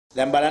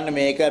දැන් බලන්න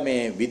මේක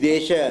මේ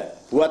විදේශ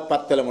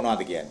පුවත්පත්වල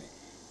මොනවද කියන්නේ.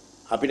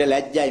 අපිට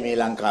ලැජ්ජයි මේ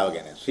ලංකාව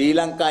ගැන. Sri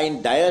Lanka in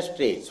dire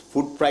straits,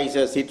 food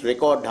prices hit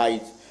record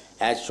highs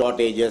as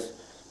shortages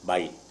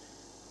bite.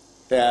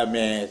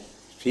 මේ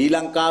ශ්‍රී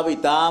ලංකාව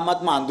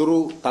ඉතාමත්ම අඳුරු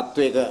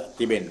තත්වයක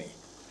තිබෙන්නේ.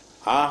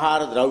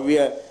 ආහාර ද්‍රව්‍ය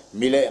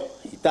මිල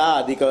ඉතා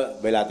අධික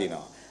වෙලා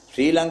තිනවා.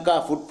 Sri Lanka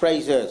food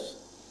prices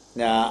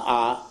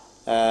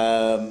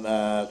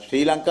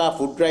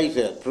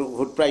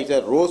food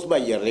prices rose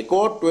by a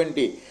record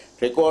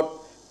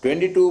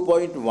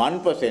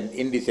 22.1%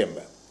 in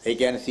December. ඒ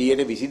කියන්නේ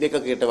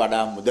 122කට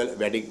වඩා මුදල්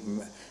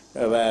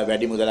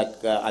වැඩි මුදලක්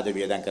අද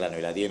වියදම් කරන්න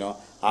වෙලා තියෙනවා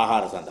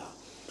ආහාර සඳහා.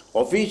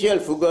 Official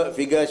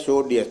figures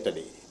showed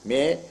yesterday.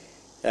 මේ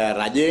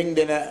රජයෙන්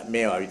දෙන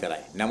මේවා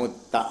විතරයි. නමුත්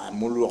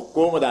මුළු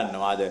ඔක්කොම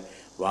දන්නවාද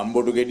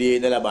වම්බොටු ගෙඩියේ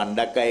ඉඳලා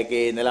බණ්ඩක්ක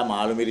එකේ ඉඳලා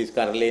මාළු මිරිස්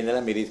කරලේ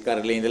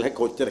ඉඳලා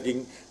කොච්චරකින්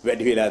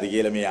වැඩි වෙලාද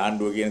කියලා මේ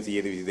ආණ්ඩුව කියන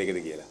 122ද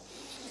කියලා.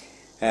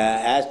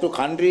 As to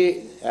country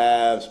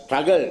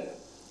struggle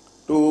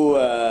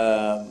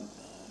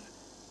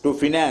to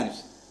finance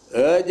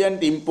urgent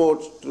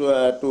imports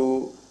to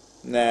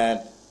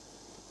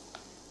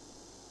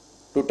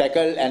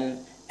tackle an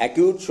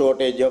acute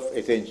shortage of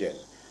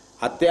essentials.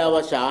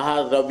 අත්‍යවශ්‍ය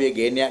ආහාර ද්‍රව්‍ය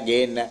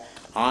ගේන්න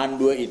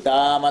ආණ්ඩුව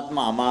ඉතාමත්ම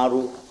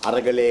අමාරු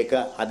අරගලයක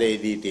අද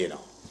එදී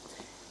තියෙනවා.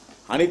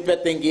 අනිත්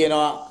පැත්තෙන්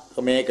කියනවා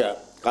මේක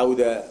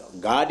කවුද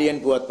Guardian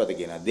පුවත්පත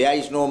කියනවා. There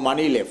is no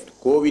money left.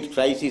 COVID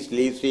crisis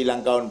leaves Sri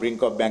Lanka on brink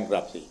of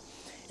bankruptcy.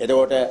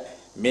 එතකොට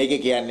මේක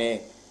කියන්නේ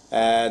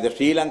the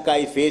Sri Lanka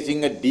is facing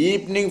a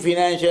deepening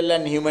financial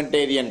and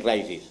humanitarian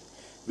crisis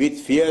with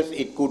fears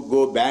it could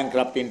go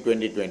bankrupt in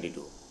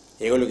 2022.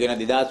 ඒගොල්ලෝ කියන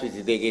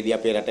 2022 දී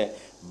අපේ රට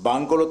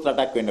බංකොලොත්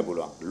රටක් වෙන්න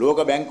පුළුවන්. ලෝක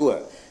බැංකුව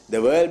the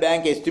World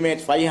Bank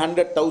estimates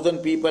 500,000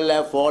 people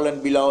have fallen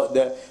below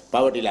the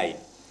poverty line.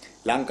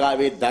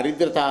 ලංකාවේ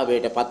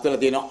දරිද්‍රතාවයට පත්වලා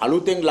තියෙන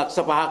අලුතෙන් ලක්ෂ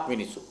 5ක්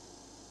මිනිස්සු.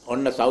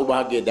 ඔන්න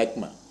සෞභාග්‍ය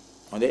දැක්ම.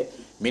 හොඳේ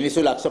මිනිස්සු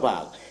ලක්ෂ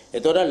 5ක්.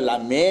 එතකොට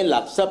මේ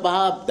ලක්ෂ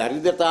 5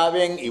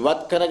 දරිද්‍රතාවයෙන්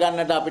ඉවත්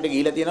කරගන්නට අපිට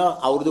ගිහිලා තියෙනවා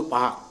අවුරුදු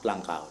 5ක්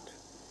ලංකාවට.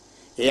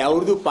 ඒ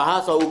අවුරුදු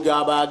 5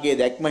 සෞභාග්‍ය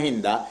දැක්ම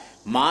හින්දා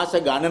මාස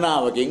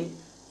ගණනාවකින්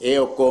ඒ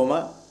ඔක්කොම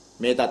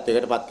මේ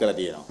තත්වයකට පත් කරලා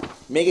තියෙනවා.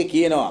 මේකේ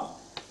කියනවා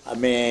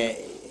මේ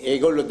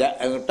ඒගොල්ලෝට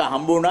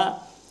හම්බුණා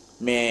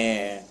මේ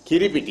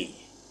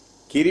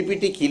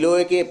කිරිපිටි කිලෝ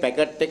එකේ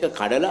පැකට් එක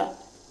කඩලා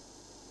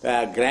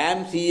ග්‍රෑම්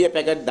 100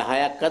 පැකට්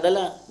 10ක්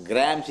හදලා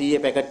ග්‍රෑම්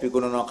 100 පැකට්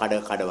විකුණනවා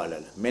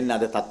කඩවලල. මෙන්න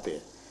අද තත්වය.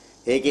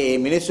 ඒකේ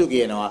මේ මිනිස්සු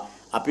කියනවා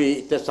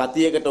අපිට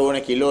සතියකට ඕන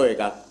කිලෝ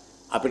එකක්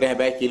අපිට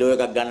හැබැයි කිලෝ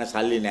එකක් ගන්න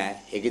සල්ලි නැහැ.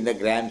 ඒකින්ද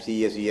ග්‍රෑම්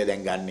 100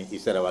 දැන් ගන්න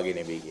ඉස්සර වගේ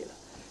නෙවෙයි කියලා.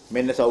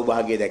 මෙන්න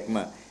සෞභාග්‍ය දැක්ම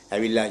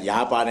ඇවිල්ලා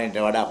යහපාරණයට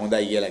වඩා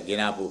හොඳයි කියලා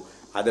ගෙනාපු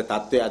අද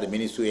තත්වය අද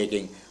මිනිස්සු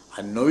එකෙන්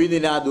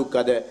නොවිඳිනා දුක්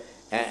අද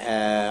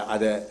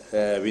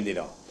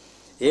විඳිනවා.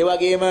 ඒ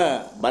වගේම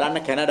බලන්න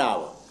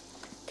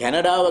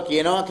කැනඩාව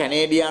කියනවා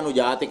කැනේඩියානු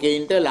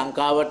ජාතිකයින්ට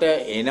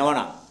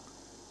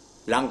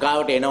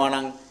ලංකාවට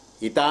එනවනම්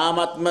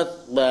ඉතාමත්ම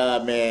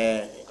මේ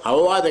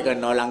අවවාද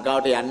කරනවා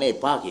ලංකාවට යන්න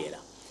එපා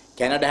කියලා.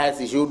 Canada has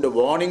issued a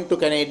warning to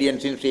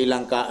Canadians in Sri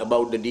Lanka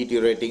about the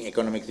deteriorating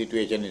economic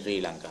situation in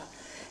Sri Lanka.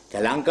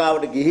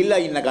 ලංකාවට ගිහිල්ලා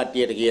ඉන්න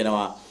කට්ටියට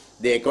කියනවා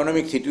the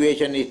economic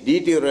situation is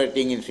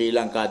deteriorating in Sri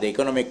Lanka. The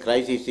economic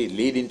crisis is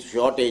leading to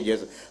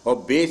shortages of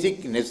basic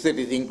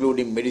necessities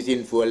including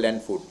medicine, fuel and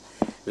food.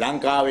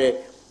 ලංකාවේ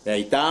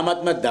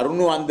ඉතාමත්ම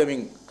දරුණු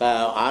අන්දමින්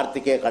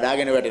ආර්ථිකය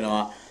කඩාගෙන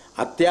වැටෙනවා.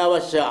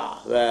 අත්‍යවශ්‍ය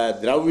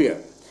ද්‍රව්‍ය,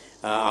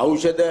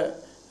 ඖෂධ,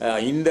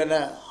 ඉන්ධන,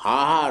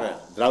 ආහාර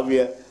ද්‍රව්‍ය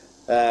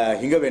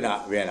හිඟ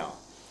වෙනවා.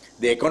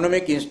 The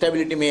economic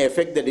instability may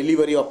affect the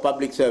delivery of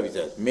public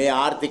services. මේ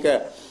ආර්ථික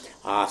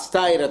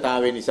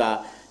අස්ථායරතාවය නිසා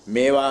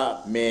මේවා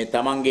මේ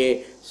තමන්ගේ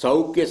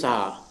සෞඛ්‍ය සහ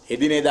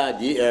එදිනෙදා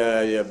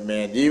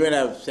ජීවන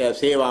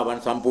සේවාවන්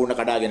සම්පූර්ණ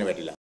කඩාගෙන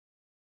වැටිලා